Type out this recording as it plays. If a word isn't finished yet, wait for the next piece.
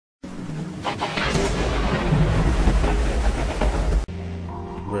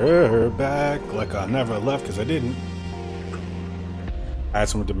We're back, like I never left because I didn't. I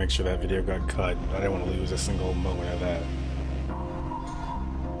just wanted to make sure that video got cut. I didn't want to lose a single moment of that.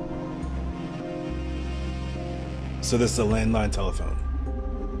 So this is a landline telephone.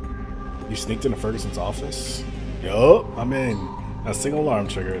 You sneaked into Ferguson's office? Yup, I'm in. A single alarm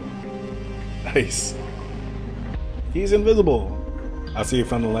triggered. Nice. He's invisible. I see you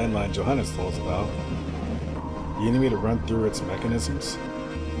found the landline Johannes told us about. You need me to run through its mechanisms?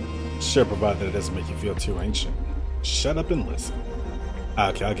 Sure, provided that it doesn't make you feel too ancient. Shut up and listen.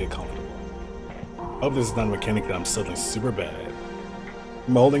 Okay, I'll get comfortable. Hope this is not mechanically I'm suddenly super bad at.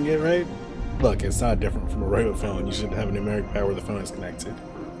 I'm holding it right? Look, it's not different from a regular phone. You should have a numeric pad where the phone is connected.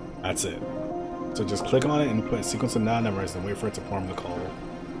 That's it. So just click on it and put a sequence of 9 numbers and wait for it to form the call.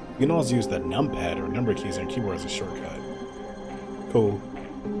 You can also use the numpad or number keys on your keyboard as a shortcut. Cool.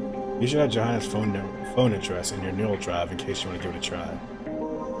 You should have Johannes' phone address in your neural drive in case you want to give it a try.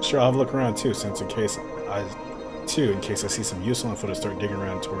 Sure, I'll have a look around too, in case I see some useful info to start digging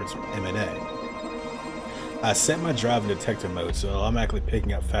around towards M&A. I set my drive in detective mode, so it'll automatically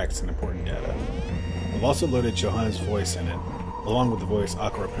picking up facts and important data. I've also loaded Johannes' voice in it, along with the voice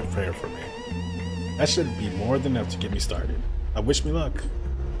Aqua prepared for me. That should be more than enough to get me started. I wish me luck.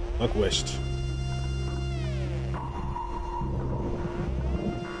 Luck wished.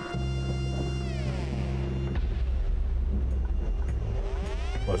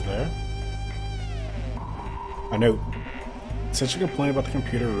 Was there? A note. Since you complained about the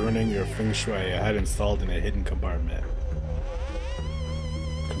computer ruining your feng shui, I had installed in a hidden compartment.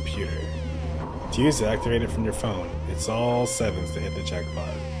 Computer. To use it, activate it from your phone. It's all 7s to hit the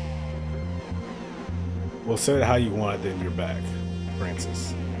jackpot. We'll set it how you want it, then you're back.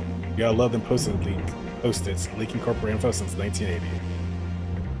 Francis. You gotta love them post-its leaking corporate info since 1980.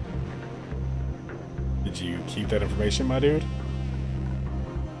 Did you keep that information, my dude?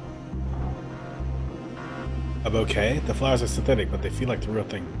 I'm okay. The flowers are synthetic, but they feel like the real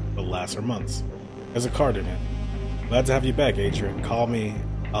thing. They'll last for months. There's a card in it. Glad to have you back, Adrian. Call me.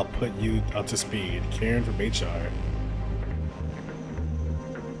 I'll put you up to speed. Karen from HR.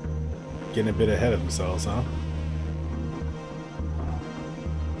 Getting a bit ahead of themselves, huh?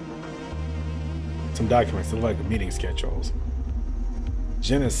 Some documents that look like meeting schedules.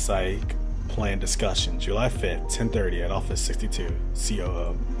 Jenna's Psych Plan Discussion, July 5th, 10:30 at Office 62,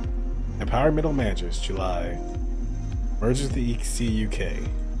 COO. Empower Middle Managers, July. Merge with the ECUK.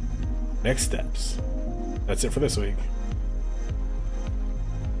 Next steps. That's it for this week.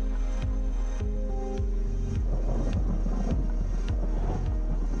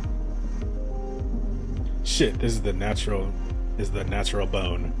 Shit, this is the natural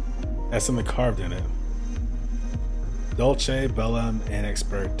bone. Has something carved in it. Dolce, bellum, and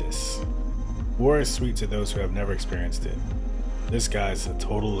expertus. War is sweet to those who have never experienced it. This guy's a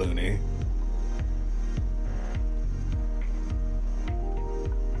total loony.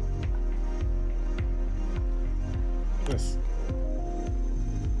 This.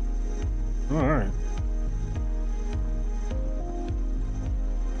 Alright.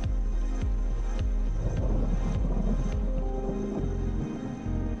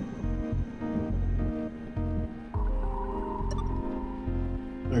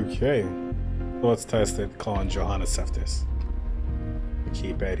 Okay. So let's test it, calling Johannes Seftis.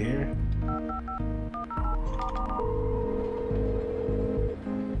 Keypad here.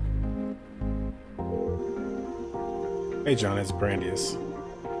 Hey John, it's Brandius.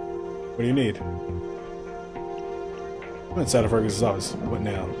 What do you need? I'm inside of Fergus's office. What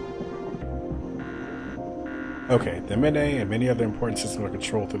now? Okay, the Midday and many other important systems are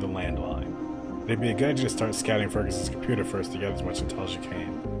controlled through the landline. It'd be a good idea to start scouting Fergus's computer first to get as much intel as you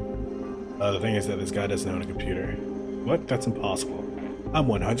can. The thing is that this guy doesn't own a computer. What? That's impossible. I'm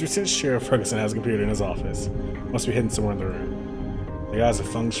 100% sure Ferguson has a computer in his office. Must be hidden somewhere in the room. The guy's a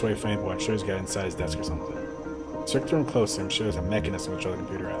feng shui fanboy. I'm sure he's got it inside his desk or something. Check the room closer. I'm sure there's a mechanism to draw the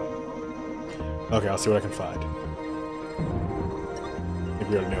computer out. Okay, I'll see what I can find. I think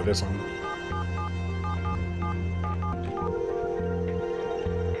we already know this one.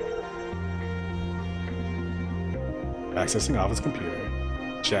 Accessing office computer.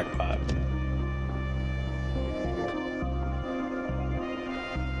 Jackpot.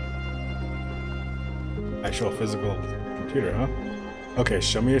 Actual physical computer, huh? Okay,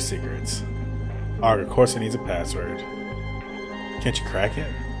 show me your secrets. Arg, of course it needs a password. Can't you crack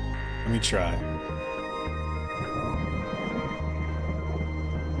it? Let me try.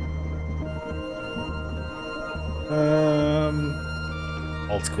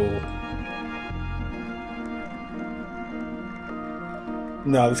 Old school.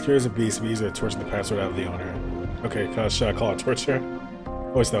 No, this carries a beast. We use it to torture the password out of the owner. Okay, should I call it torture?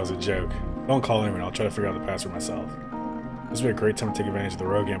 I wish that was a joke. Don't call anyone. I'll try to figure out the password myself. This would be a great time to take advantage of the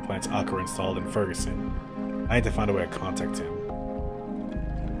rogue implants Akira installed in Ferguson. I need to find a way to contact him.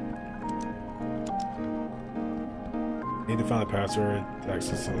 Need to find the password to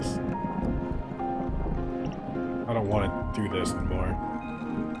access this. I don't want to do this anymore.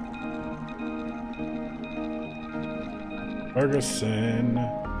 Ferguson.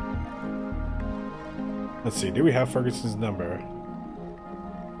 Let's see, do we have Ferguson's number?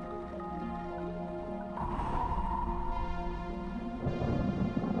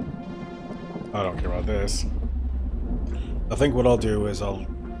 I don't care about this. I think what I'll do is I'll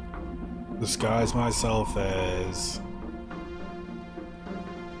disguise myself as...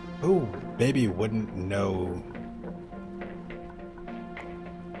 Oh, baby wouldn't know.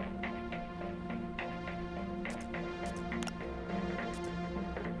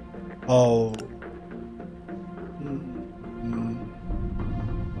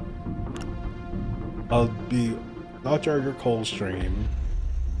 I'll be Dr. Coldstream.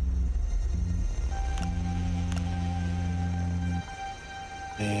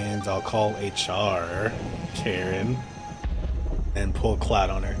 And I'll call HR, Karen, and pull Cloud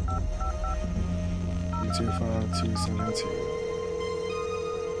on her. 25272.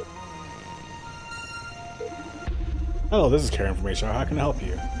 Hello, this is Karen from HR. How can I help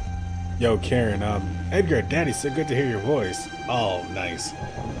you? Yo, Karen, Edgar, Daddy, so good to hear your voice. Oh, nice.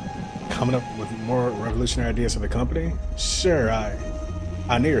 Coming up with more revolutionary ideas for the company? Sure, I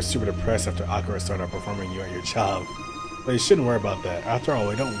know you're super depressed after Akira started outperforming you at your job. But you shouldn't worry about that. After all,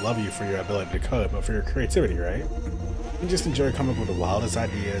 we don't love you for your ability to code, but for your creativity, right? You just enjoy coming up with the wildest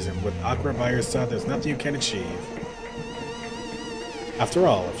ideas, and with Akira by your side, there's nothing you can't achieve. After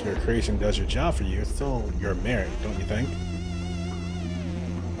all, if your creation does your job for you, it's still your merit, don't you think?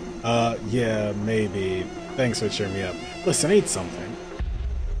 Yeah, maybe. Thanks for cheering me up. Listen, I need something.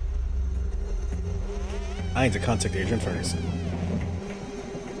 I need to contact Agent Ferguson.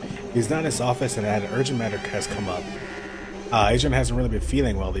 He's not in his office and an urgent matter has come up. Agent hasn't really been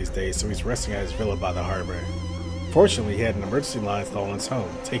feeling well these days, so he's resting at his villa by the harbor. Fortunately, he had an emergency line installed in his home.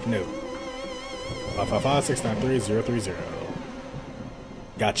 Take note. 555-693-030.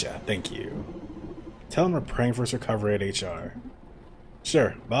 Gotcha, thank you. Tell him we're praying for his recovery at HR.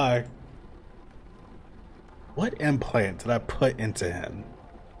 Sure, bye. What implant did I put into him?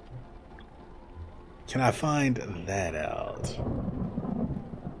 Can I find that out?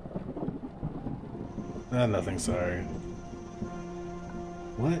 Nothing, sorry.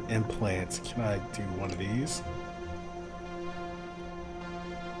 What implants can I do one of these?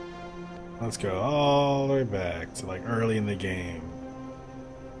 Let's go all the way back to like early in the game.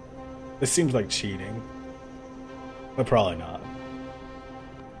 This seems like cheating, but probably not.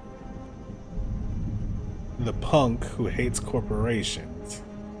 The punk who hates corporations,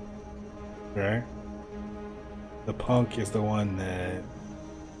 right? The punk is the one that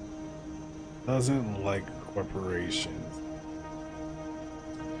doesn't like corporations.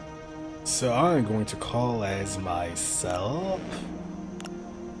 So I'm going to call as myself.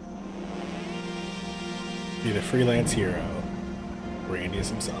 Be the freelance hero. Randy is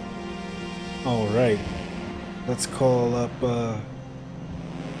himself. Alright. Let's call up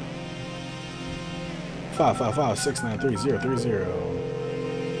 555-693-030.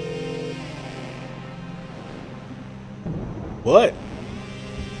 What?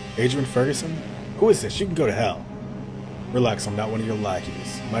 Adrian Ferguson? Who is this? You can go to hell. Relax, I'm not one of your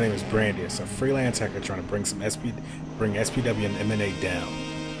lackeys. My name is Brandius, a freelance hacker trying to bring SPW and MNA down.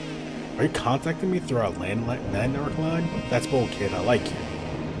 Are you contacting me through our landline network line? That's bold, kid. I like you.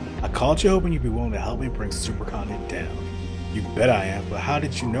 I called you hoping you'd be willing to help me bring Supercontinent down. You bet I am, but how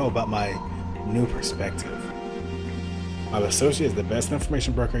did you know about my new perspective? My associate is the best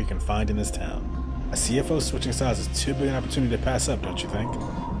information broker you can find in this town. A CFO switching sides is too big an opportunity to pass up, don't you think?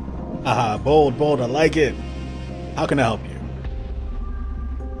 Haha, bold, I like it. How can I help you?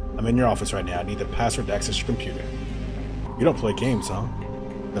 I'm in your office right now. I need the password to access your computer. You don't play games, huh?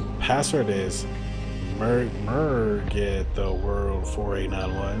 The password is Merget the World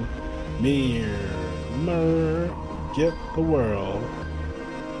 4891. Get the world.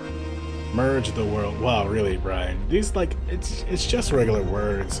 Merge the world. Wow, really, Brian? These it's just regular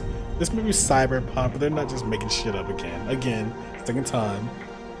words. This may be cyberpunk, but they're not just making shit up again. Again, it's taking time.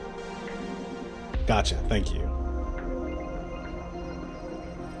 Gotcha. Thank you.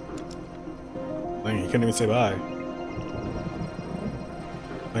 Dang, you couldn't even say bye.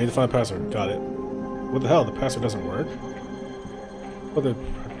 I need to find a password. Got it. What the hell? The password doesn't work? Well,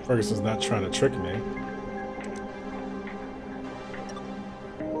 Ferguson's not trying to trick me.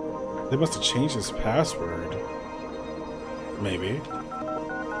 They must have changed his password. Maybe.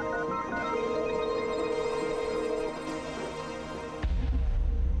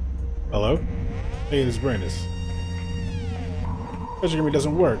 Hello? Hey, this is Brandis. Treasure Gimme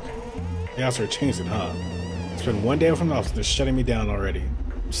doesn't work. The officer changed it, huh? It's been one day from the office. They're shutting me down already.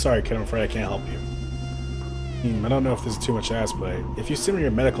 I'm sorry, kid. I'm afraid I can't help you. I don't know if this is too much ass, but if you send me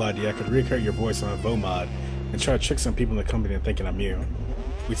your medical ID, I could recreate your voice on a VOMod and try to trick some people in the company into thinking I'm you.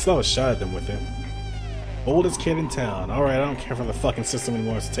 We still have a shot at them with it. Oldest kid in town. Alright, I don't care for the fucking system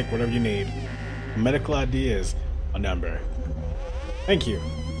anymore, so take whatever you need. A medical ID is a number. Thank you.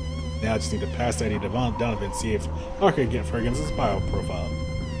 Now I just need to pass the ID to Donovan and see if I can get Ferguson's bio profile.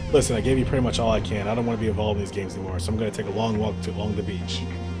 Listen, I gave you pretty much all I can. I don't want to be involved in these games anymore, so I'm going to take a long walk along the beach.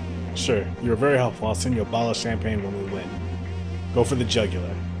 Sure, you were very helpful. I'll send you a bottle of champagne when we win. Go for the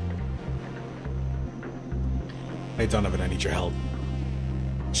jugular. Hey Donovan, I need your help.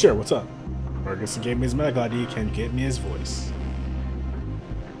 Sure, what's up? Ferguson gave me his medical ID. Can you get me his voice?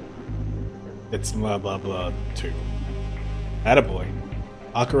 It's blah blah blah 2. Attaboy.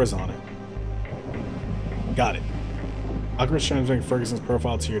 Akira's on it. Got it. Akira's transferring Ferguson's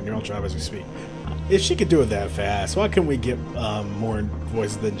profile to your neural drive as we speak. If she could do it that fast, why couldn't we get more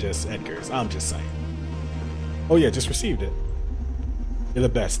voices than just Edgar's? I'm just saying. Oh yeah, just received it. You're the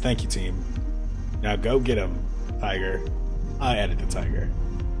best. Thank you, team. Now go get him, Tiger. I added the Tiger.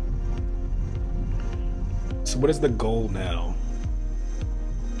 So what is the goal now?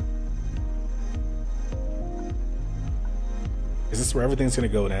 Is this where everything's gonna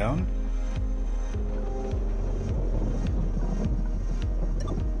go down?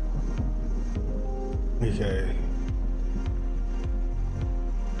 Okay.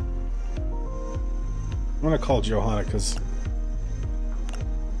 I'm gonna call Johanna because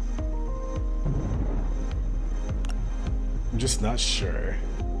I'm just not sure.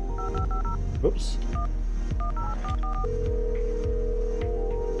 Oops.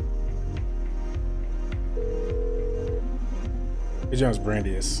 Hey, John's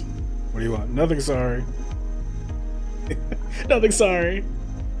Brandius. What do you want? Nothing, sorry. Nothing, sorry.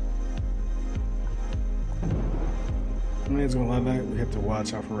 Man's gonna love that. We have to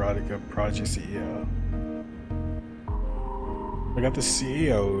watch out for Rodica, Project CEO. I got the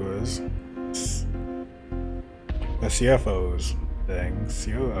CEOs, the CFOs, thing,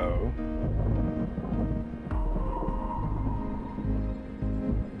 COO.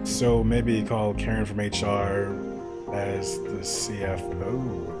 So maybe call Karen from HR as the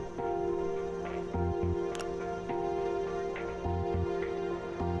CFO.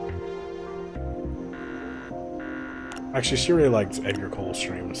 Actually, she really liked Edgar Cole's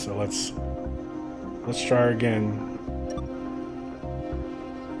stream, so let's try again.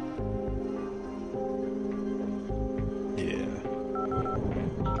 Yeah.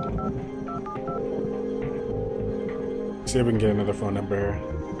 See if we can get another phone number.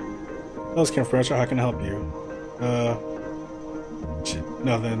 Hello, Ken French. How can I help you?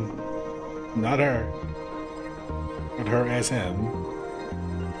 Nothing. Not her. Not her as him.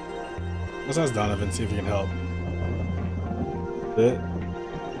 Let's ask Donovan, see if he can help. Bit.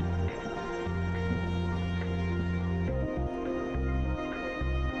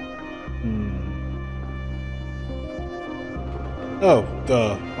 Oh,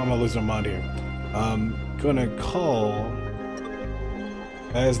 duh. I'm gonna lose my mind here. I'm gonna call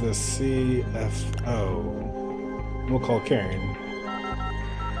as the CFO. We'll call Karen.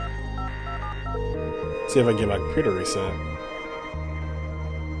 See if I can get my computer reset.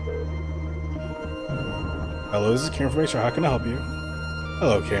 Hello, this is Karen from HR. How can I help you?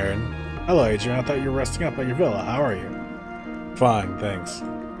 Hello, Karen. Hello, Adrian. I thought you were resting up at your villa. How are you? Fine, thanks.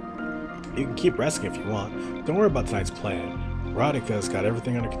 You can keep resting if you want. Don't worry about tonight's plan. Rodica's got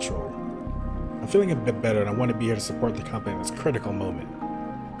everything under control. I'm feeling a bit better and I want to be here to support the company in this critical moment.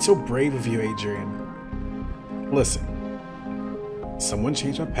 It's so brave of you, Adrian. Listen. Someone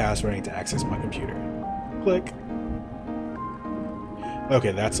changed my password. I need to access my computer. Click.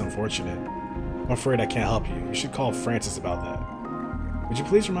 Okay, that's unfortunate. I'm afraid I can't help you. You should call Francis about that. Would you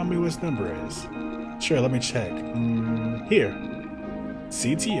please remind me what his number is? Sure, let me check. Here.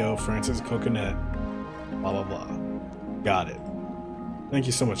 CTO Francis Coconut. Blah, blah, blah. Got it. Thank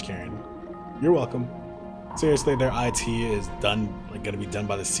you so much, Karen. You're welcome. Seriously, their IT is done, like, gonna be done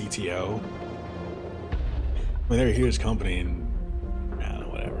by the CTO? I mean, they're a huge company and, I don't know,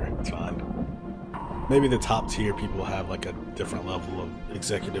 whatever. It's fine. Maybe the top tier people have, like, a different level of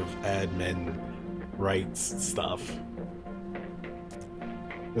executive admin rights stuff.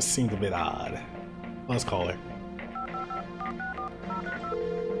 This seemed a bit odd. Let's call her.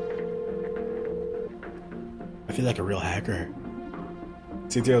 I feel like a real hacker.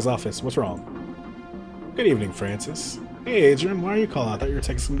 CTO's office. What's wrong? Good evening, Francis. Hey, Adrian. Why are you calling? I thought you were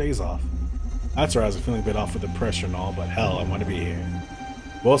taking some days off. That's right. I was feeling a bit off with the pressure and all, but hell, I want to be here.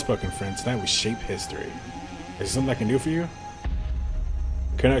 Well spoken, friend. Tonight we shape history. Is there something I can do for you?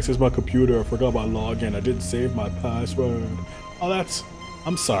 Can't access my computer. I forgot my login. I didn't save my password. Oh, that's...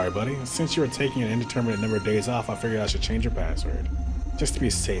 I'm sorry, buddy. Since you were taking an indeterminate number of days off, I figured I should change your password. Just to be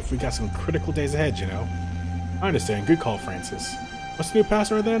safe. We got some critical days ahead, you know. I understand. Good call, Francis. What's the new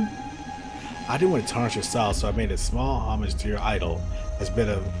password then? I didn't want to tarnish your style, so I made a small homage to your idol as a bit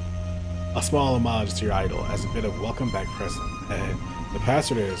of welcome back present. And the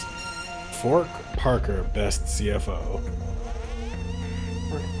password is Fork Parker Best CFO.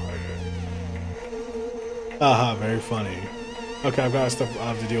 Haha, very funny. Okay, I've got stuff I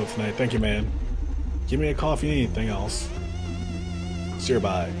have to deal with tonight. Thank you, man. Give me a call if you need anything else. Sure,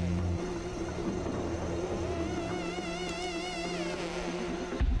 bye.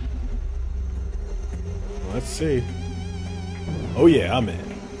 Let's see. Oh yeah, I'm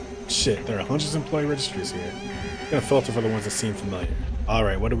in. Shit, there are hundreds of employee registries here. I'm gonna filter for the ones that seem familiar.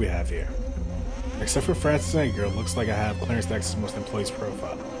 Alright, what do we have here? Except for Francis and Edgar, looks like I have clearance to access most employees'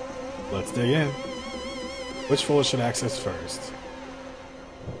 profile. Let's dig in. Which folder should I access first?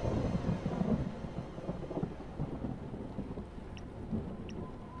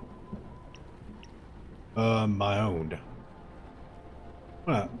 My own.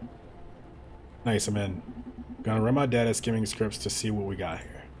 What? Nice, I'm in. Gonna run my data skimming scripts to see what we got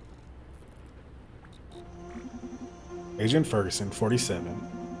here. Agent Ferguson,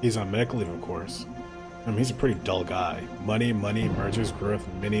 47. He's on medical leave, of course. He's a pretty dull guy. Money, mergers, growth,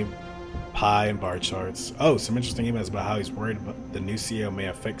 mini pie, and bar charts. Oh, some interesting emails about how he's worried about the new CEO may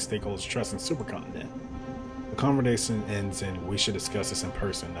affect stakeholders' trust in Supercontinent. The conversation ends in, we should discuss this in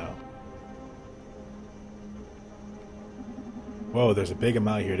person now. Whoa, there's a big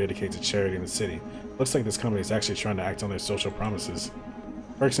amount here dedicated to charity in the city. Looks like this company is actually trying to act on their social promises.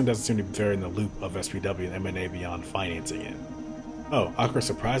 Ferguson doesn't seem to be very in the loop of SPW and M&A beyond financing it. Oh, Aqua's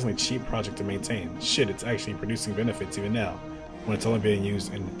surprisingly cheap project to maintain. Shit, it's actually producing benefits even now, when it's only being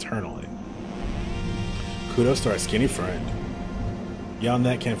used internally. Kudos to our skinny friend. Beyond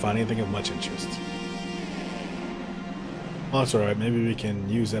that, can't find anything of much interest. Well, that's alright, maybe we can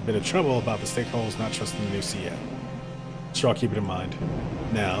use that bit of trouble about the stakeholders not trusting the new CEO. Sure, I'll keep it in mind.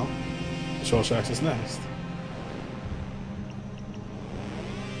 Now, which role should I access next?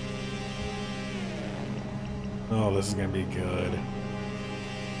 Oh, this is gonna be good.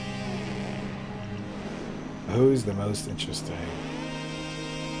 Who's the most interesting?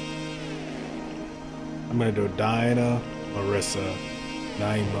 I'm gonna do Diana, Marissa,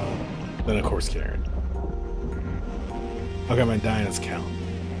 Naima, then of course Karen. Okay, my Diana's count.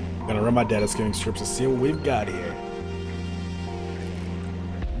 I'm gonna run my data skimming strips to see what we've got here.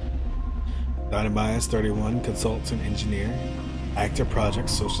 Dynamias 31, consultant engineer, active project,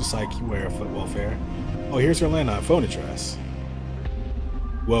 social psyche, welfare. Oh, here's her landline phone address.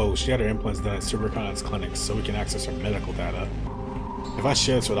 Whoa, she had her implants done at Supercontinent's clinics, so we can access her medical data. If I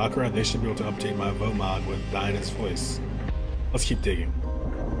share this with Akira, they should be able to update my vote mod with Diana's voice. Let's keep digging.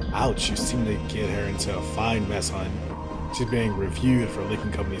 Ouch, you seem to get her into a fine mess, hon. She's being reviewed for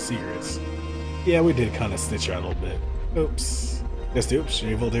leaking company secrets. Yeah, we did kind of snitch her out a little bit. Oops. Just oops,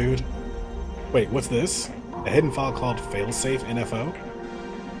 you evil dude. Wait, what's this? A hidden file called Failsafe NFO?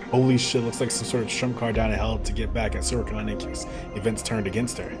 Holy shit, looks like some sort of trump card down in hell to get back at Supercon in case events turned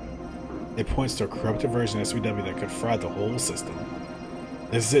against her. It points to a corrupted version of SPW that could fry the whole system.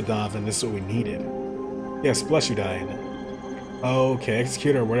 This is it, Donovan. This is what we needed. Yes, bless you, Diane. Okay,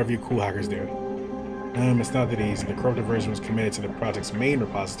 execute or whatever you cool hackers do. It's not that easy. The corrupted version was committed to the project's main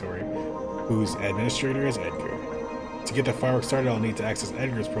repository, whose administrator is Edgar. To get the fireworks started, I'll need to access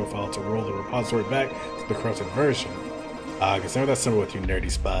Edgar's profile to roll the repository back to the corrupted version. Consider that simple with you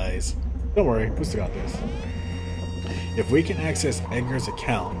nerdy spies. Don't worry, we still got this. If we can access Edgar's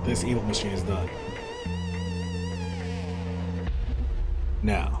account, this evil machine is done.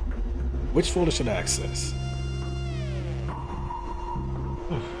 Now, which folder should I access?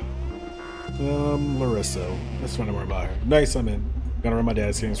 Larissa. Let's find out more about her. Nice, I'm in. Gonna run my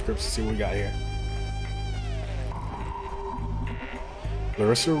data scanning scripts to see what we got here.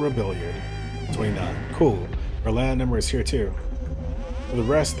 Larissa Rebelliard, 29. Cool. Her land number is here too. For the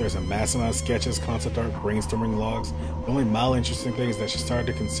rest, there's a massive amount of sketches, concept art, brainstorming logs. The only mildly interesting thing is that she started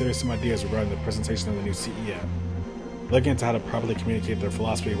to consider some ideas regarding the presentation of the new CEO. Looking into how to properly communicate their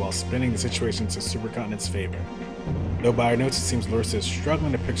philosophy while spinning the situation to Supercontinent's favor. Though by her notes, it seems Larissa is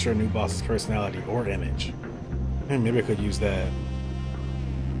struggling to picture a new boss's personality or image. Maybe I could use that.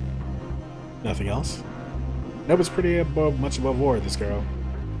 Nothing else? Nope, it's pretty much above board, this girl.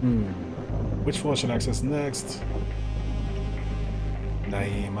 Hmm. Which floor should I access next?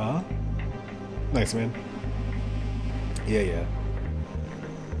 Naima. Nice, man. Yeah.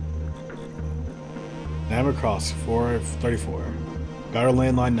 Naima Cross, 434. Got her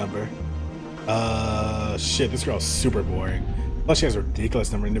landline number. Shit, this girl's super boring. Plus she has a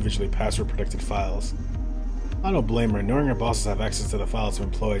ridiculous number of individually password protected files. I don't blame her, knowing her bosses have access to the files of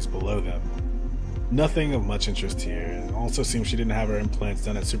employees below them. Nothing of much interest here. It also seems she didn't have her implants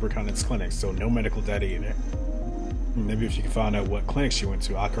done at Supercontinent's clinic, so no medical data either. Maybe if you can find out what clinic she went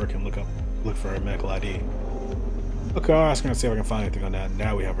to, Akira can look for her medical ID. Okay, I'll ask her and see if I can find anything on that.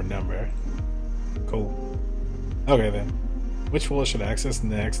 Now we have her number. Cool. Okay then. Which floor should I access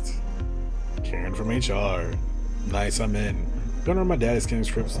next? Karen from HR. Nice, I'm in. Going over my daddy's scanning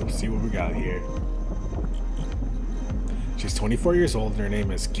scripts to see what we got here. She's 24 years old and her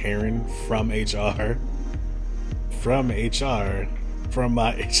name is Karen from HR. From HR. From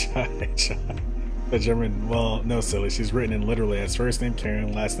my HR. The German, well, no silly, she's written in literally as first name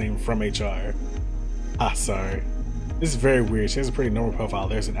Karen, last name from HR. Ah, sorry. This is very weird. She has a pretty normal profile.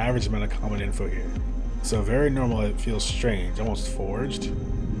 There's an average amount of common info here. So very normal, it feels strange, almost forged.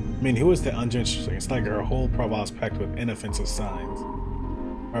 I mean, who is that uninteresting? It's like her whole profile is packed with inoffensive signs.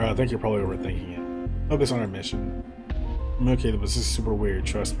 Alright, I think you're probably overthinking it. Focus on our mission. Okay, but this is super weird,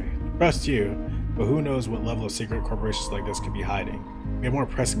 trust me. Trust you, but who knows what level of secret corporations like this could be hiding. We have more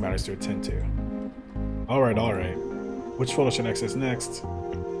pressing matters to attend to. Alright. Which photo should I access next?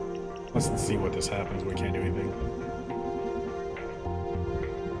 Let's see what this happens. We can't do anything.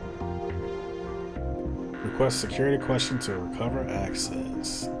 Request security question to recover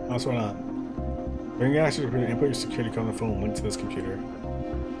access. That's what not. Bring your access to the computer, input your security code on the phone, link to this computer.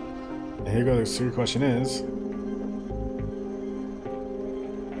 And here goes. The security question is: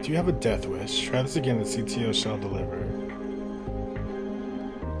 do you have a death wish? Try this again, the CTO shall deliver.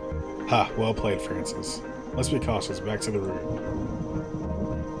 Ha, well played, Francis. Let's be cautious, back to the room.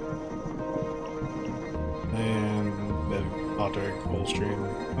 And then Dr.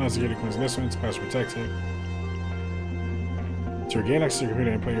 Goldstream. No security cleans missions, password protected. To regain access to your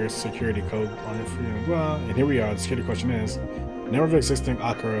computer, input your security code on your free. Well, and here we are. The security question is: number of existing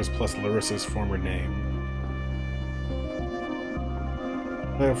Akira's plus Larissa's former name.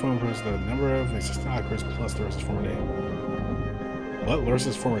 Phone plus the number of existing Akira's plus Larissa's former name. What?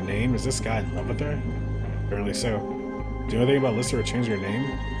 Larissa's former name? Is this guy in love with her? Apparently so. Do you know anything about Lissa or change your name?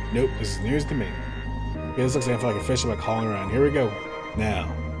 Nope, this is news to me. Okay, this looks like I feel like a fish about calling around. Here we go.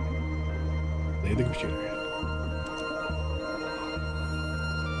 Now. Leave the computer.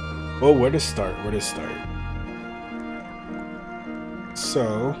 Well, where to start?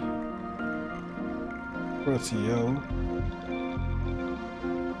 So, let's see, yo.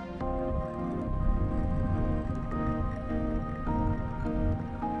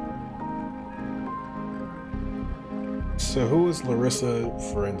 So who is Larissa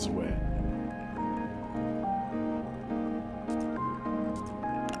friends with?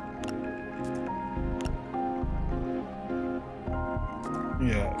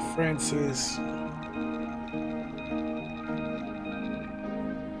 Yeah, Francis.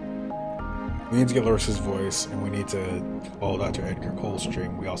 We need to get Larissa's voice, and we need to call Dr. Edgar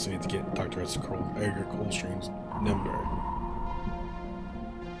Coldstream. We also need to get Dr. Edgar Coldstream's number.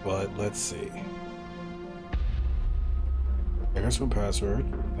 But let's see. One password.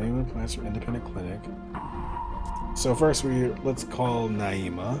 Anyone plans for independent clinic. So first let's call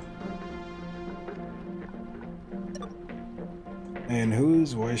Naima. And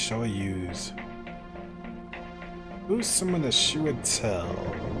whose voice shall we use? Who's someone that she would tell?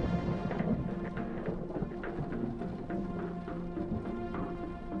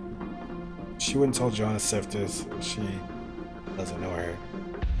 She wouldn't tell John Seftis. She doesn't know her.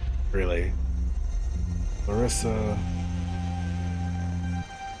 Really. Larissa.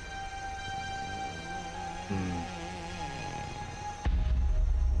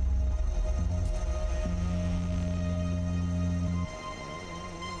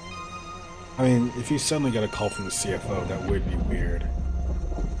 I mean, if you suddenly got a call from the CFO, that would be weird.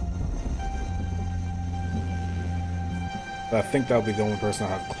 But I think that would be the only person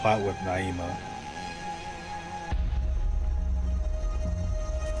I'll have clout with Naima.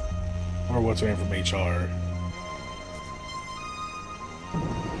 Or what's her name from HR.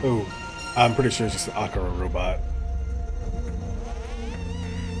 Oh, I'm pretty sure it's just an Akira robot.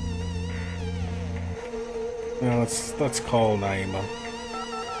 Now let's call Naima.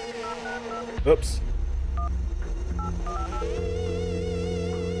 Oops.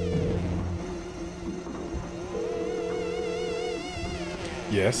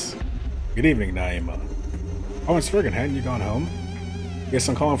 Yes. Good evening, Naima. Oh, it's friggin', hadn't you gone home? Yes,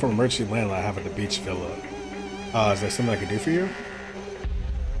 I'm calling from emergency landline I have at the beach villa. Is there something I can do for you?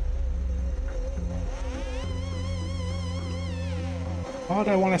 Why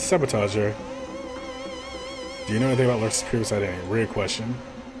do I want to sabotage her? Do you know anything about Lursa's previous identity? Weird question.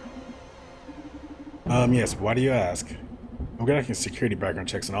 Yes, why do you ask? I'm conducting security background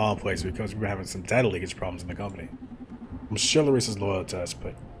checks in all places because we've been having some data leakage problems in the company. I'm sure Larissa's loyal to us,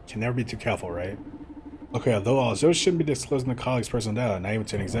 but can never be too careful, right? Okay, although all those shouldn't be disclosing the colleagues' personal data, not even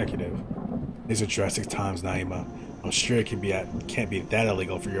to an executive. These are drastic times, Naima. I'm sure it can't be that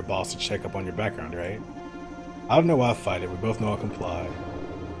illegal for your boss to check up on your background, right? I don't know why I fight it. We both know I'll comply.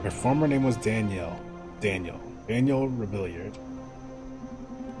 Her former name was Danielle Rebelliard.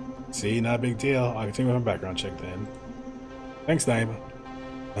 See, not a big deal. I'll continue with my background check then. Thanks, Naima.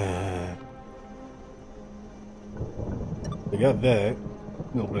 We got that. A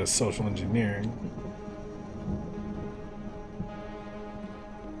little bit of social engineering.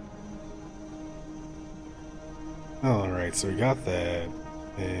 Alright, so we got that.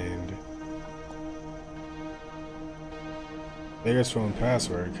 And Vegas phone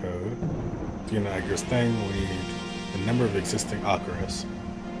password code. To get an Edgar's thing, we need the number of existing occurrence.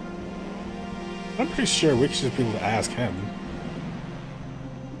 I'm pretty sure we should be able to ask him.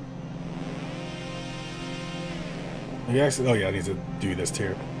 Oh yeah, I need to do this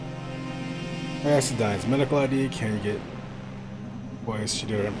too. I asked Diane's medical ID. Can you get voice? She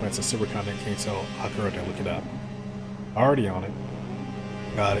did her implants of supercontinent. Can you tell Akira to look it up? Already on it.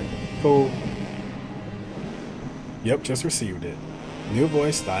 Got it. Cool. Yep, just received it. New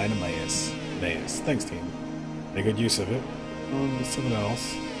voice, Diane Emmaus. Thanks, team. Make good use of it. Something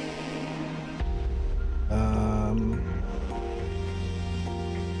else.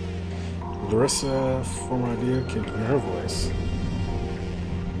 Larissa, former idea, can hear her voice.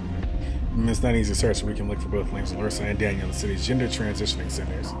 It's not easy to search, so we can look for both names, Larissa and Daniel, in the city's gender transitioning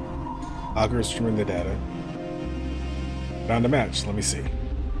centers. Augur is streaming the data. Found a match, let me see.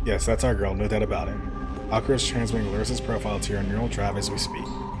 Yes, that's our girl, no doubt about it. Augur is transmitting Larissa's profile to your neural drive as we speak.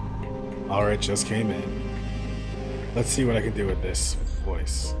 Alright, just came in. Let's see what I can do with this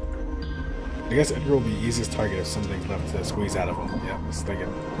voice. I guess Edgar will be the easiest target if something's left to squeeze out of him. Yeah, I was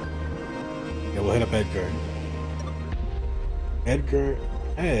thinking. Yeah, we'll hit up Edgar. Edgar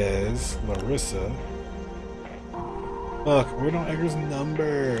as Larissa. Look, we don't know Edgar's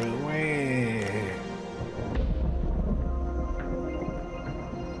number. Wait.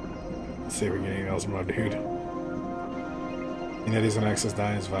 Let's see if we can get anything else from our dude. You know, he's gonna access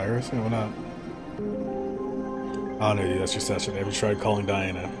Diana's virus? Yeah, why not? Oh no, dude, that's your session. Have you tried calling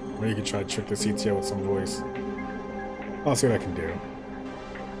Diana? Or you can try to trick the CTO with some voice. I'll see what I can do.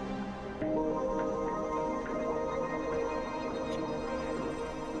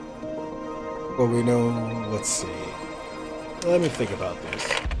 Well, we know, let's see. Let me think about this.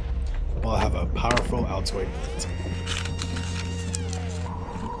 Well, I have a powerful Altoid.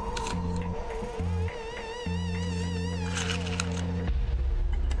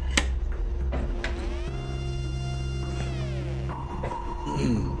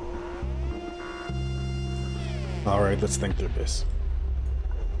 Alright, let's think through this.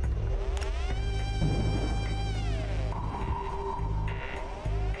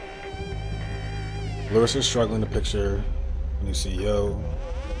 Larissa's struggling to picture a new CEO.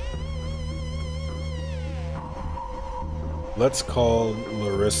 Let's call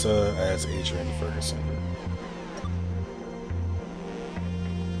Larissa as Adrian Ferguson.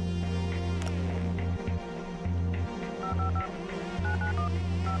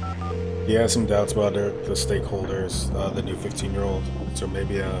 He has some doubts about the stakeholders, the new 15-year-old. So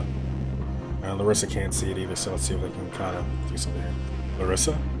maybe Larissa can't see it either, so let's see if they can kind of do something here.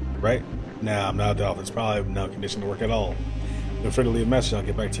 Larissa? Right? Nah, I'm not at the office. Probably no condition to work at all. Feel free to leave a message. I'll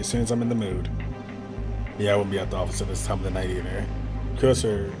get back to you as soon as I'm in the mood. Yeah, I wouldn't be at the office at this time of the night either. Kudos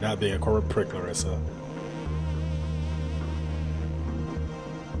for not being a corporate prick, Larissa.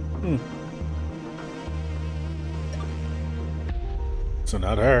 So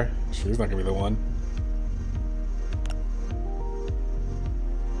not her. She's not gonna be the one.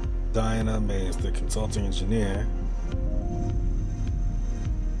 Diana Mays, the consulting engineer.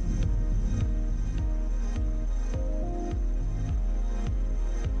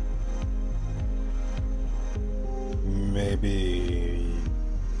 Maybe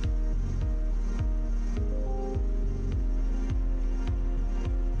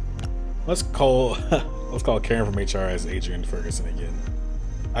let's call Karen from HR as Adrian Ferguson again.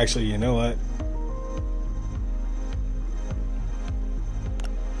 Actually, you know what?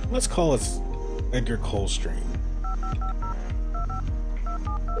 Let's call it Edgar Coldstream.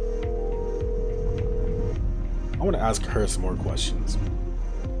 I want to ask her some more questions.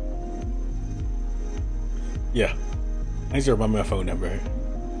 Yeah. Thanks for reminding me my phone number.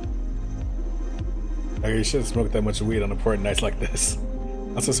 Okay, you shouldn't smoke that much weed on important nights like this.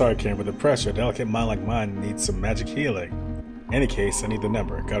 I'm so sorry, Karen, but the pressure, a delicate mind like mine needs some magic healing. In any case, I need the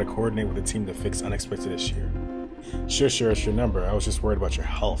number. Gotta coordinate with the team to fix unexpected issue. Sure, it's your number. I was just worried about your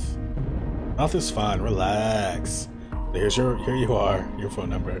health. Health is fine, relax. Here you are, your phone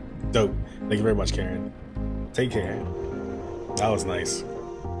number. Dope. Thank you very much, Karen. Take care. That was nice.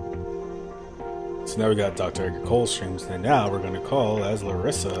 So now we got Dr. Edgar Coldstreams, and now we're gonna call as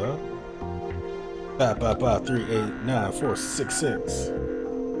Larissa. 389466.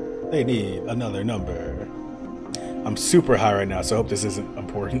 They need another number. I'm super high right now, so I hope this isn't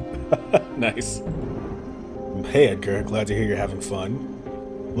important. Nice. Hey Edgar, glad to hear you're having fun.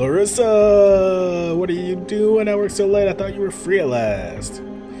 Larissa, what are you doing? I worked so late. I thought you were free at last.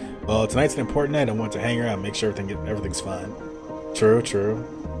 Well, tonight's an important night. I want to hang around and make sure everything's fine. True.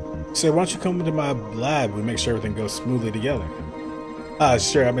 So why don't you come into my lab and make sure everything goes smoothly together?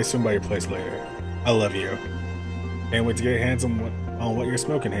 Sure. I may swing by your place later. I love you. Can't wait to get hands on what you're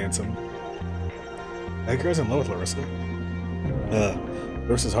smoking, handsome. Edgar's in love with Larissa.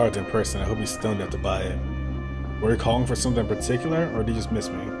 Larissa's hard to impress, and I hope he's stoned enough to buy it. Were you calling for something in particular, or did you just miss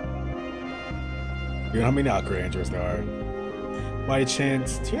me? You know how many Aqua Androids there are? By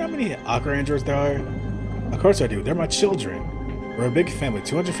chance, do you know how many Aqua Androids there are? Of course I do. They're my children. We're a big family,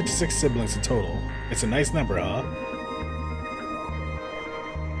 256 siblings in total. It's a nice number, huh?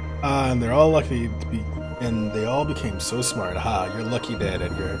 And they're all lucky to be, and they all became so smart. You're lucky dad,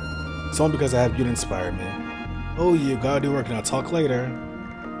 Edgar. It's only because I have you to inspire me. Oh, you gotta do work, and I'll talk later.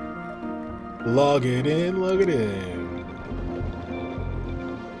 Log it in.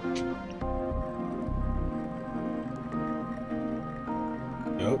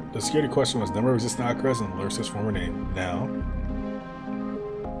 Nope. The security question was number of resistant Akras and Larissa's former name. Now.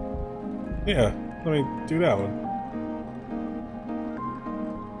 Yeah, let me do that one.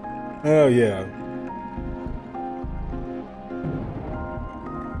 Oh, yeah.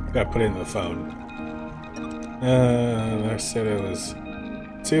 Gotta put it in the phone. I said it was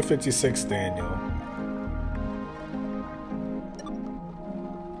 256 Daniel.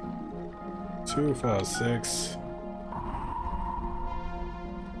 256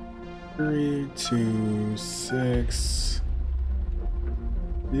 326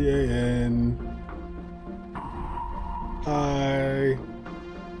 DAN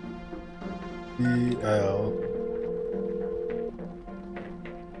IDL.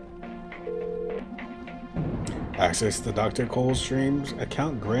 Access to Dr. Coldstream's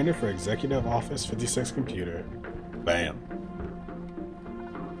account granted for Executive Office 56 computer. Bam.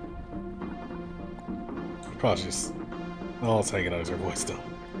 Probably just all taking out as her voice though.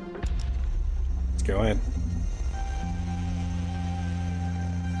 Let's go in.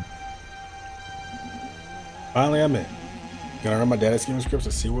 Finally, I'm in. Gonna run my data schema scripts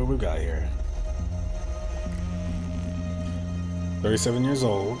to see what we've got here. 37 years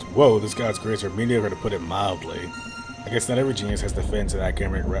old. Whoa, this guy's grades are mediocre to put it mildly. I guess not every genius has to fit into that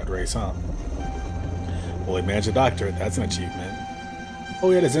academic rat race, huh? Well, he managed a doctorate. That's an achievement. Oh,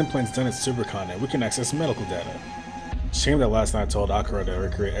 he had his implants done at supercontinent. We can access medical data. Shame that last night I told Akira to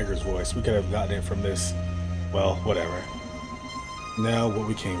recreate Edgar's voice. We could have gotten it from this. Well, whatever. Now, what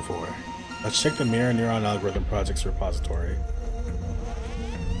we came for. Let's check the Mirror Neuron Algorithm Project's repository.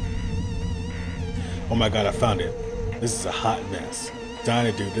 Oh my god, I found it. This is a hot mess.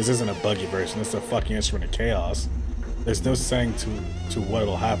 Dying to do, this isn't a buggy version, it's a fucking instrument of chaos. There's no saying to what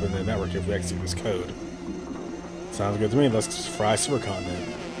will happen in the network if we execute this code. Sounds good to me, let's fry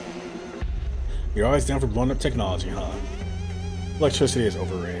supercontinent. You're always down for blowing up technology, huh? Electricity is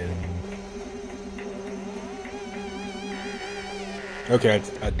overrated. Okay,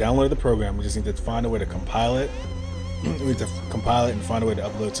 I downloaded the program, we just need to find a way to compile it. We need to compile it and find a way to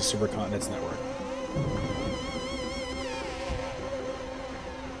upload it to supercontinent's network.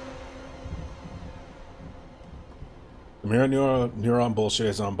 The mirror neuron bullshit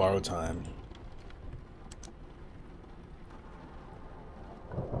is on borrowed time.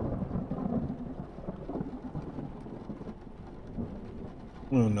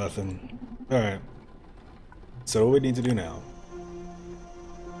 Oh, nothing. Alright. So what we need to do now?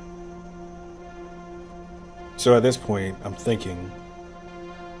 So at this point, I'm thinking,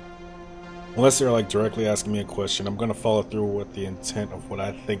 unless they're like directly asking me a question, I'm gonna follow through with the intent of what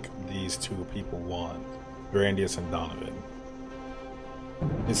I think these two people want. Grandius and Donovan.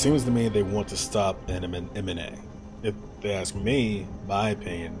 It seems to me they want to stop M&A. If they ask me, my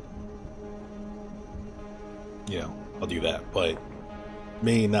opinion, you know, I'll do that. But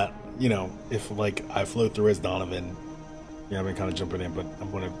me not, you know, if like I flow through as Donovan, Yeah, I've been kind of jumping in, but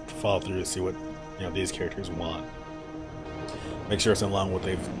I'm going to follow through to see what these characters want. Make sure it's in line with what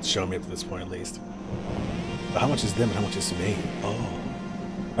they've shown me up to this point, at least. But how much is them and how much is me? Oh, all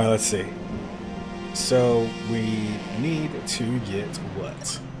right. Let's see. So we need to get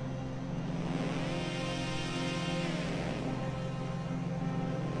what?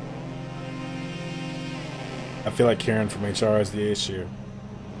 I feel like Karen from HR is the issue.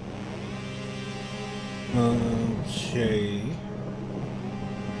 Okay.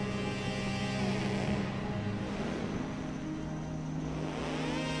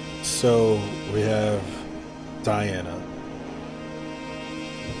 So we have Diana.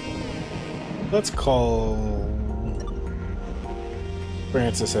 Let's call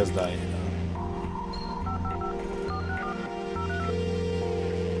Francis as Diana.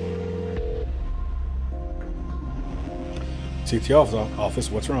 CTO office,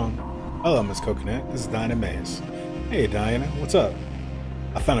 what's wrong? Hello, Miss Coconut. This is Diana Mays. Hey, Diana, what's up?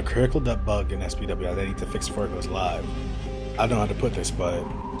 I found a critical bug in SPW that I need to fix before it goes live. I don't know how to put this, but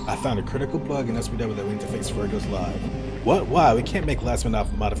I found a critical bug in SPW that we need to fix before it goes live. What? Why? We can't make last minute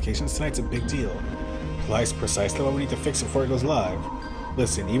modifications. Tonight's a big deal. Precisely why we need to fix it before it goes live.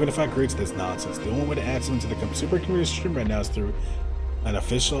 Listen, even if I agree to this nonsense, the only way to add something to the super community stream right now is through an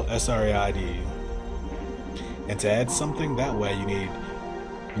official SRA ID. And to add something that way, you need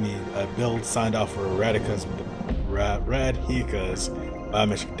a build signed off for Radhika's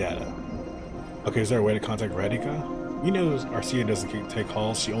biometric data. Okay, is there a way to contact Radhika? You know Arcia doesn't take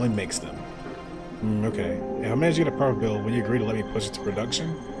calls, she only makes them. Okay. If I manage to get a proper build, will you agree to let me push it to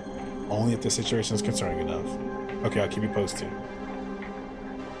production? Only if the situation is concerning enough. Okay, I'll keep you posted.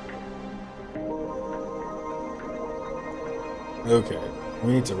 Okay.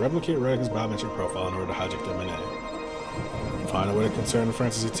 We need to replicate Radhika's biometric profile in order to hijack their MNA. Find a way to concern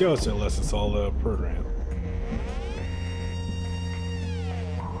Francis Etios unless it's all a program.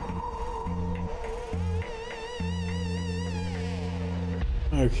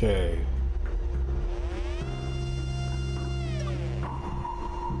 Okay.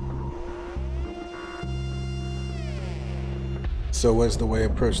 So what's the way to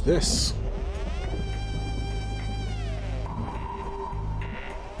approach this?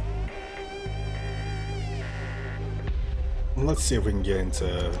 Let's see if we can get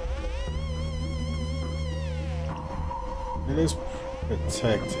into... It is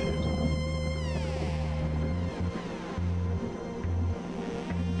protected.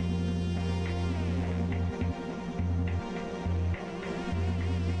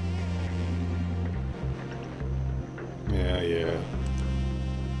 Yeah.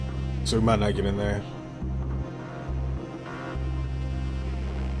 So we might not get in there.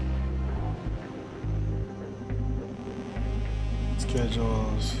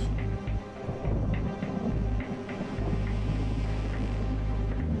 Schedules.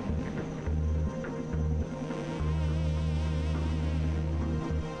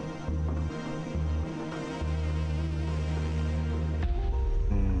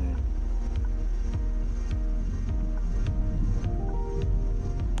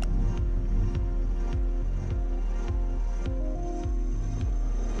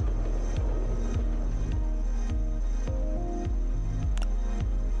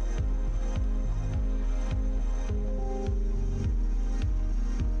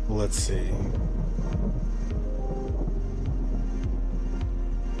 Let's see.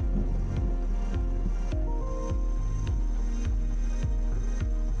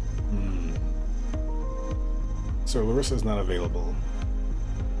 So Larissa's not available.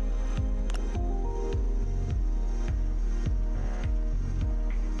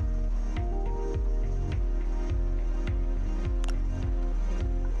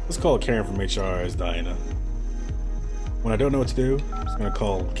 Let's call Karen from HR as Diana. When I don't know what to do, I'm just gonna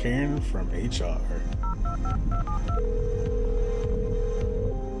call Karen from HR.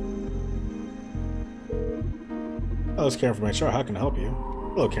 Hello, it's Karen from HR. How can I help you?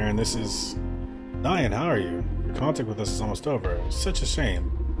 Hello, Karen. This is Diane. How are you? Your contact with us is almost over. It's such a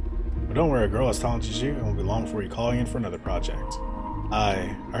shame. But don't worry, a girl as talented as you, and will be long before you calling in for another project.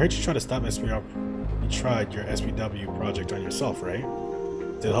 I heard you tried to stop SPR. You tried your SPW project on yourself, right?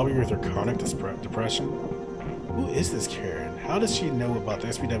 Did it help you with your chronic depression? Who is this Karen? How does she know about the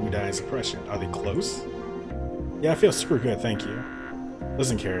SPW dying suppression? Are they close? Yeah, I feel super good, thank you.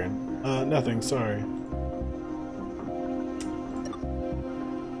 Listen, Karen. Nothing, sorry.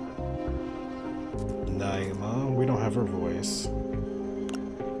 Naima, we don't have her voice.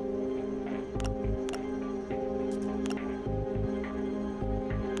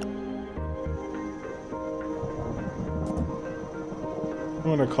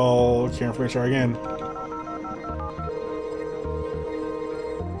 I'm gonna call Karen from HR again.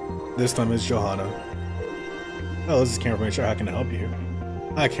 This time it's Johanna. Oh, this is Karen from HR. How can I help you?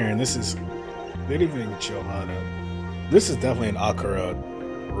 Hi, Karen. This is... Good evening, Johanna. This is definitely an Akira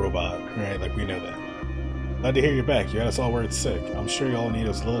robot, right? Like, we know that. Glad to hear you're back. You had us all worried sick. I'm sure you all need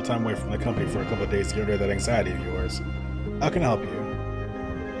us a little time away from the company for a couple of days to get rid of that anxiety of yours. How can I help you?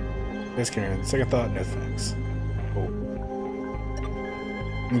 Yes, Karen. Second thought, no thanks. Cool.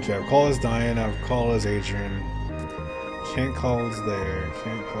 Okay, I've called as Diane. I've called as Adrian. Can't call as there.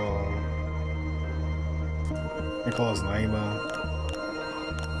 Can't call as Naima.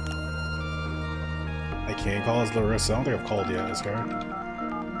 I can't call as Larissa. I don't think I've called yet, is correct?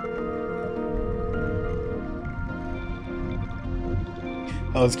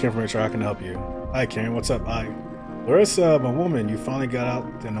 Oh, this is Karen from HR. How can I help you? Hi, Karen. What's up? Hi. Larissa, my woman, you finally got out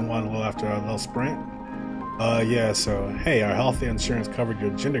and won a little after our little sprint? Yeah, so, hey, our health insurance covered your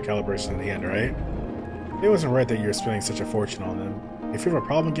gender calibration in the end, right? It wasn't right that you were spending such a fortune on them. If you have a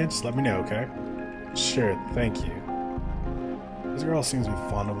problem again, just let me know, okay? Sure, thank you. This girl seems to be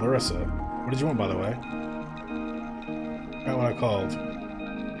fond of Larissa. What did you want, by the way? Not what I called.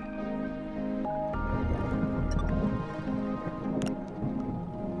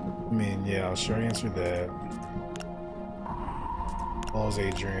 I mean, yeah, I'll sure answer that. Calls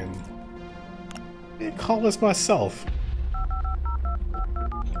Adrian. I call this myself.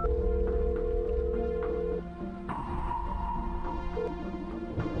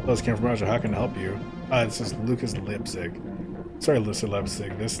 Hello, it's Ken from Roger. How can I help you? Hi, this is Lucas Leipzig. Sorry, Lucas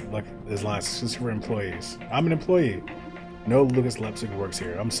Leipzig. This line is exclusive for employees. I'm an employee. No Lucas Leipzig works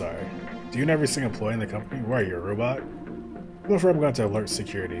here. I'm sorry. Do you know every single employee in the company? Why are you a robot? I'm afraid I'm going to alert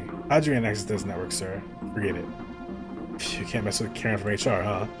security. How'd you gain access to this network, sir? Forget it. You can't mess with Karen from HR,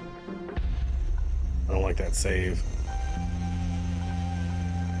 huh? I don't like that save.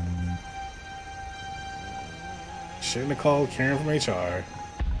 Shouldn't have called Karen from HR.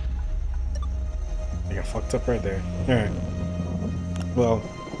 I got fucked up right there. Alright. Well,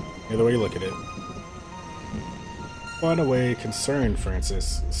 either way you look at it. Find a way concern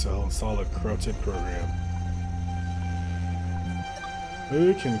Francis, so he'll install a corrupted program.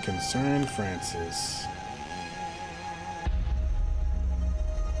 Who can concern Francis?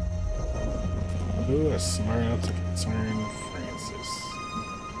 Who is smart enough to concern Francis?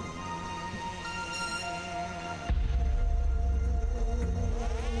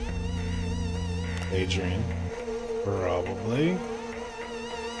 Adrian. Probably.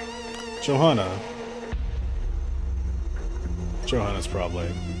 Johanna. Johanna's probably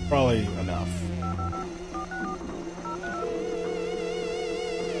enough.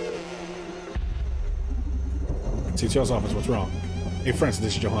 CTO's office, what's wrong? Hey Francis,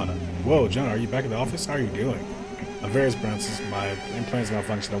 this is Johanna. Whoa, John, are you back at the office? How are you doing? I'm very Francis. My implants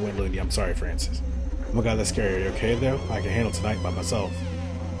malfunctioned. I went bleeding. I'm sorry, Francis. Oh my god, that's scary. Are you okay though? I can handle tonight by myself.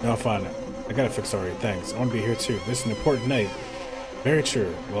 No, I'm fine. I got it fixed already. Thanks. I want to be here too. This is an important night. Very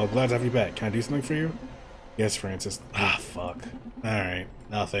true. Well, glad to have you back. Can I do something for you? Yes, Francis. Ah, fuck. Alright.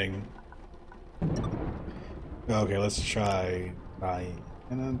 Nothing. Okay, let's try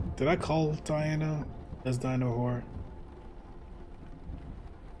Diana. Did I call Diana? Is Diana a whore?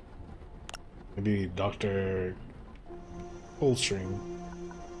 Maybe Dr. Coldstream.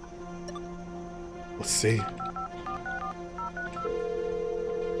 Let's see.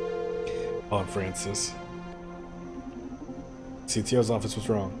 Oh, Francis. CTO's office, what's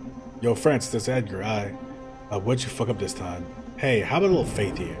wrong? Yo, Francis, that's Edgar. What'd you fuck up this time? Hey, how about a little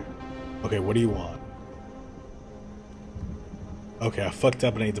faith here? Okay, what do you want? Okay, I fucked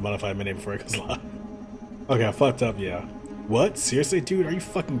up and I need to modify my name before it goes live. Okay, I fucked up, yeah. What? Seriously, dude? Are you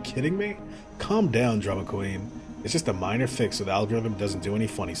fucking kidding me? Calm down, drama queen. It's just a minor fix so the algorithm doesn't do any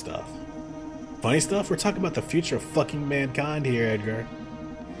funny stuff. Funny stuff? We're talking about the future of fucking mankind here, Edgar.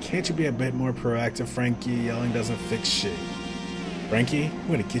 Can't you be a bit more proactive, Frankie? Yelling doesn't fix shit. Frankie, I'm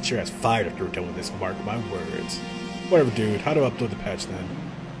gonna get your ass fired after we're done with this, mark my words. Whatever, dude. How do I upload the patch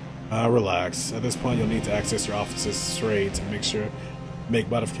then? Relax. At this point, you'll need to access your office's straight to make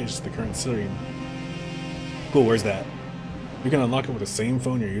modifications to the current scene. Cool, where's that? You can unlock it with the same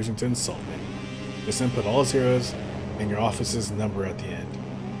phone you're using to insult me. Just input all zeros and your office's number at the end.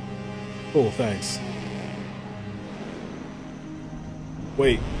 Cool, thanks.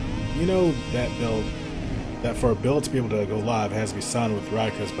 Wait, you know that for a build to be able to go live, it has to be signed with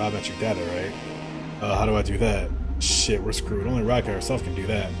Radika's biometric data, right? How do I do that? Shit, we're screwed. Only Radika herself can do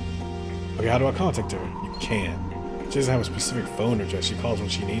that. Okay, how do I contact her? You can't. She doesn't have a specific phone address. She calls when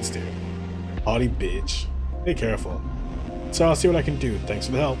she needs to. Haughty bitch. Be careful. So I'll see what I can do. Thanks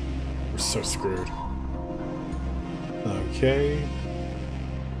for the help. We're so screwed. Okay.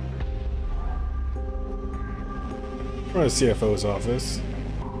 We're at the CFO's office.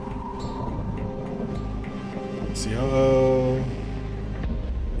 COO,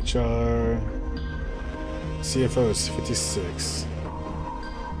 HR, CFO is 56.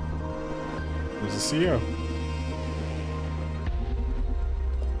 There's the CEO.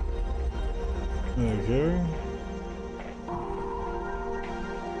 Okay.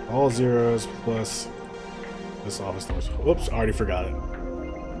 All zeros plus this office number. Whoops, I already forgot it.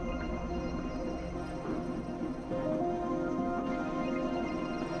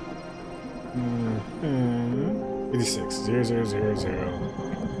 Mm-hmm. 56.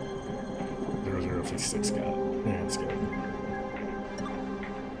 00000056. Got it. Yeah, that's good.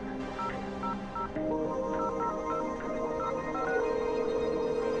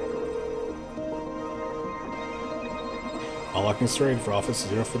 Unlocking straight for Office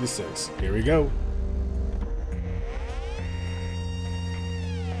 056. Here we go.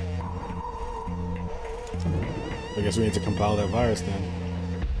 I guess we need to compile that virus then.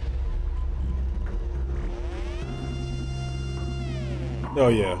 Oh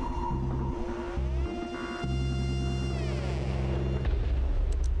yeah.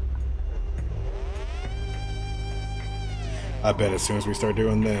 I bet as soon as we start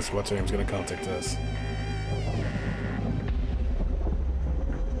doing this, what's her name's gonna contact us.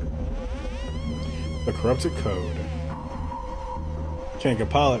 The corrupted code. Can't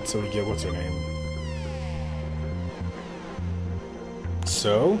compile it, so we get what's her name.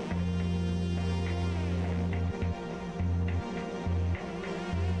 So?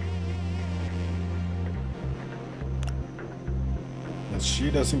 And she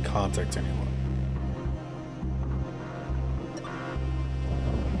doesn't contact anyone.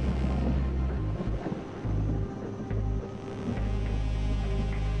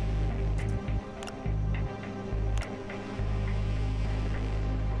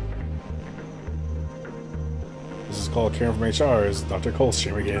 This is called Karen from HR, is Dr. Cole's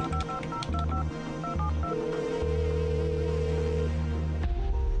stream again.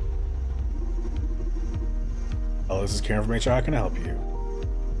 Oh, this is Karen from HR, how can I help you?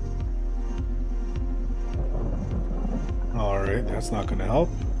 Alright, that's not gonna help.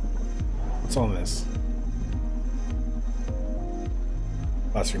 What's on this?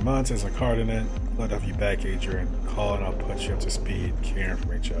 Last 3 months, there's a card in it. Glad to have you back, Adrian. Call and I'll put you up to speed. Karen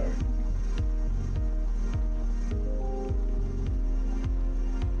from HR.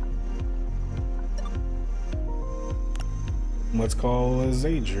 Let's call as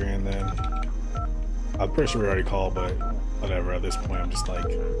Adrian then. I'm pretty sure we already called, but whatever. At this point, I'm just like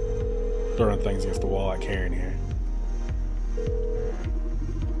throwing things against the wall at Karen here.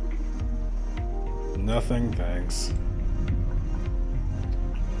 Nothing, thanks.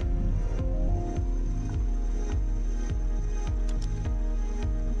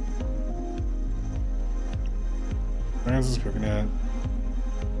 Francis is cooking it.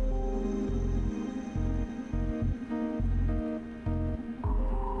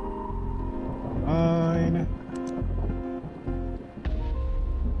 Fine.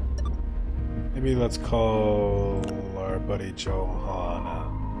 Maybe let's call our buddy Johanna.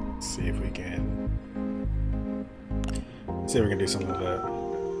 See if we can. See if we can do something with that.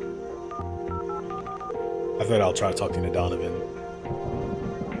 I thought I'll try talking to Donovan.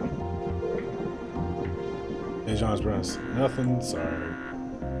 Hey, John's press. Nothing, sorry.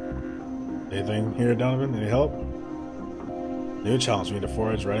 Anything here, Donovan? Any help? New challenge, we need to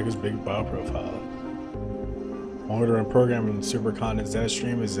forge Radica's big bio profile. Monitor and program in Supercontinent's data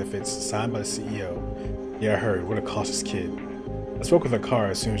stream as if it's signed by the CEO. Yeah, I heard. What a cautious kid. I spoke with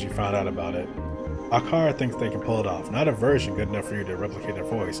Akara as soon as you found out about it. Akara thinks they can pull it off. Not a version good enough for you to replicate their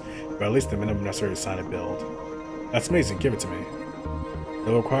voice, but at least the minimum necessary to sign a build. That's amazing. Give it to me.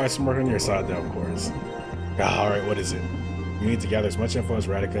 It'll require some work on your side, though, of course. Alright, what is it? You need to gather as much info as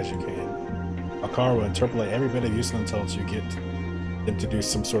Radica as you can. Akara will interpolate every bit of useful intelligence you get them to do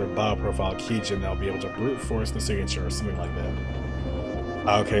some sort of bioprofile keygen that'll be able to brute force the signature or something like that.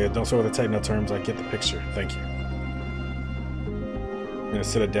 Okay, don't say with the techno terms, I get the picture. Thank you. I'm gonna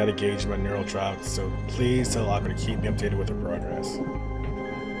set a data gauge in my neural drive, so please tell Aqua to keep me updated with her progress.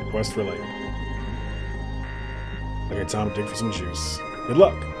 Quest relayed. Okay, time to dig for some juice. Good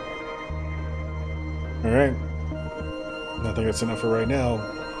luck! Alright. I think that's enough for right now.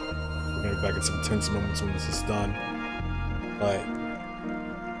 We're gonna be back at some tense moments when this is done. But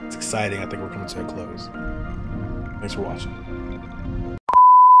it's exciting. I think we're coming to a close. Thanks for watching.